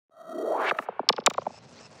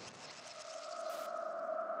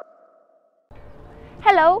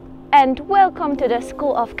Hello and welcome to the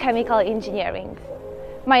School of Chemical Engineering.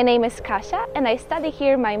 My name is Kasia and I study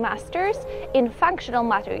here my Master's in Functional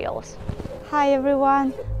Materials. Hi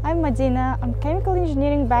everyone, I'm Madina. I'm Chemical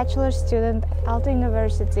Engineering Bachelor student at Aalto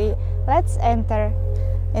University. Let's enter.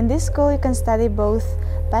 In this school you can study both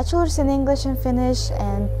Bachelor's in English and Finnish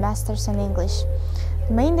and Master's in English.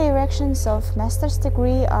 The main directions of Master's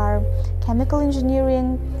degree are Chemical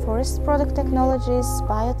Engineering, Forest Product Technologies,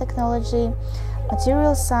 Biotechnology,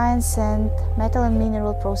 Material Science and Metal and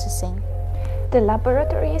Mineral Processing. The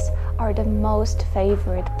laboratories are the most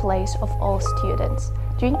favorite place of all students.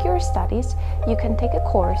 During your studies, you can take a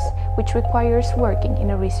course which requires working in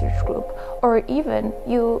a research group, or even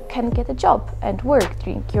you can get a job and work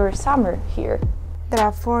during your summer here. There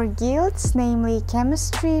are 4 guilds, namely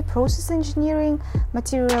Chemistry, Process Engineering,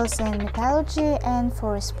 Materials and Metallurgy, and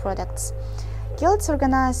Forest Products. Guilds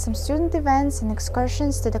organize some student events and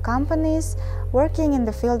excursions to the companies working in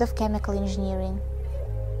the field of chemical engineering.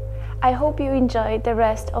 I hope you enjoyed the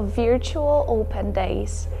rest of virtual open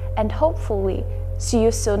days and hopefully see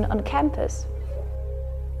you soon on campus.